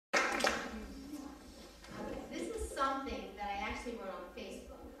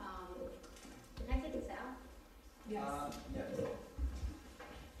Yes. Yeah.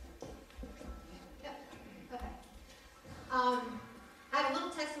 Yep. Okay. I have a little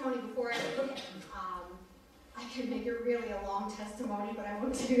testimony before I begin. I can make it really a long testimony, but I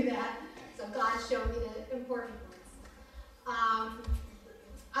won't do that. So God showed me the important ones.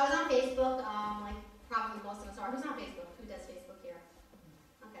 I was on Facebook, like probably most of us are. Who's on Facebook? Who does Facebook here?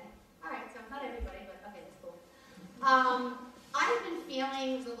 Okay. All right. So not everybody, but okay, that's cool. I've been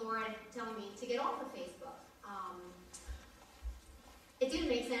feeling the Lord telling me to get off of Facebook. It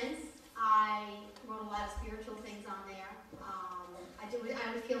didn't make sense. I wrote a lot of spiritual things on there. I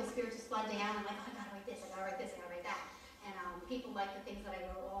would feel the spirit just flood down. I'm like, oh, I gotta write this, I gotta write this, I gotta write that. And people like the things that I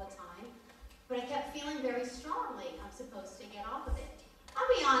wrote all the time. But I kept feeling very strongly I'm supposed to get off of it. I'll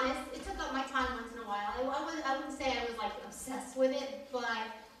be honest, it took up my time once in a while. I wouldn't say I was like obsessed with it, but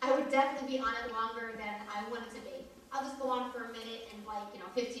I would definitely be on it longer than I wanted to be. I'll just go on for a minute and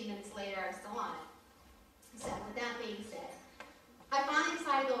 15 minutes later I'm still on it. So with that being said, I finally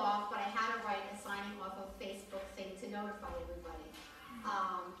decided to go off, but I had to write a signing off of Facebook thing to notify everybody.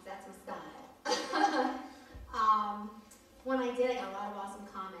 That's my style. When I did, I got a lot of awesome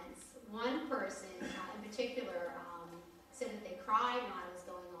comments. One person in particular said that they cried when I was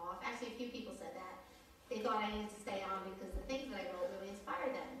going off. Actually, a few people said that. They thought I needed to stay on because the things that I wrote really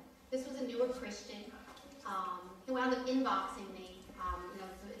inspired them. This was a newer Christian who wound up inboxing me.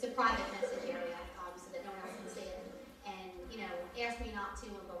 It's a private message area so that no one else can see it. And, asked me not to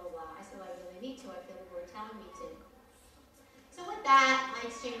and blah, blah, blah. I said, well, I really need to. I feel the Lord telling me to. So with that, I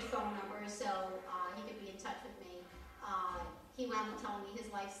exchanged phone numbers so he could be in touch with me. He wound up telling me his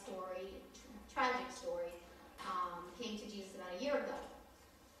life story, tragic story. Came to Jesus about a year ago.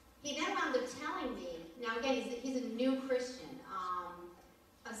 He then wound up telling me, now again, he's a new Christian,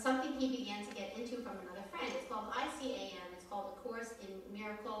 of something he began to get into from another friend. It's called ICAM. It's called A Course in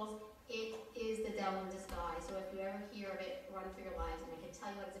Miracles. It is the devil in disguise. So if you ever hear of it, run for your lives. And I can tell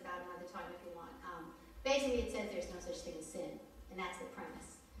you what it's about another time if you want. Basically, it says there's no such thing as sin. And that's the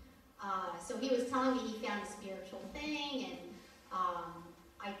premise. So he was telling me he found a spiritual thing.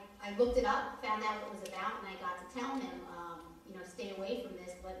 And I looked it up, found out what it was about. And I got to tell him, stay away from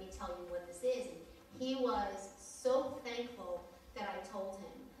this. Let me tell you what this is. And he was so thankful that I told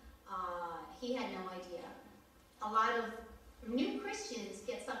him. He had no idea. A lot of new Christians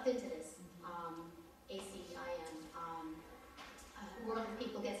get sucked into this. ACIM. Worldly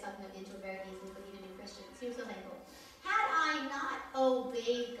people get sucked into it very easily, but even new Christians. He was so thankful. Had I not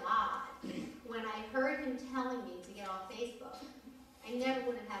obeyed God when I heard him telling me to get off Facebook, I never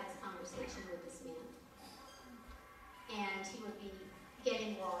would have had this conversation with this man. And he would be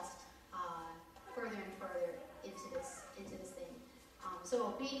getting lost further and further into this thing. So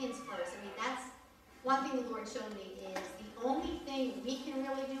obedience first. That's one thing the Lord showed me is the only thing we can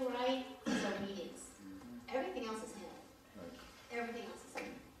really do right is obedience. Everything else is Him. Everything else is Him.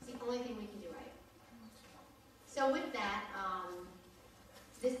 It's the only thing we can do right. So with that,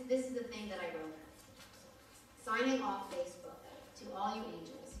 this is the thing that I wrote. Signing off Facebook to all you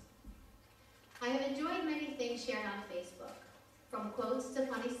angels. I have enjoyed many things shared on Facebook, from quotes to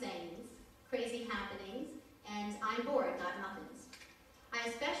funny sayings, crazy happenings, and I'm bored, got nothings. I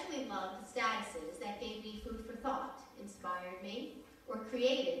especially loved the statuses that gave me food for thought, inspired me, or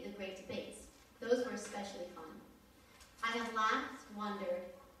created the great debates. Those were especially fun. I have laughed, wondered,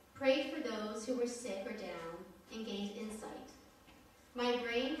 prayed for those who were sick or down, and gained insight. My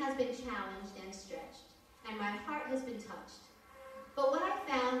brain has been challenged and stretched, and my heart has been touched. But what I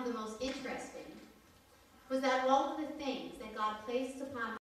found the most interesting was that all of the things that God placed upon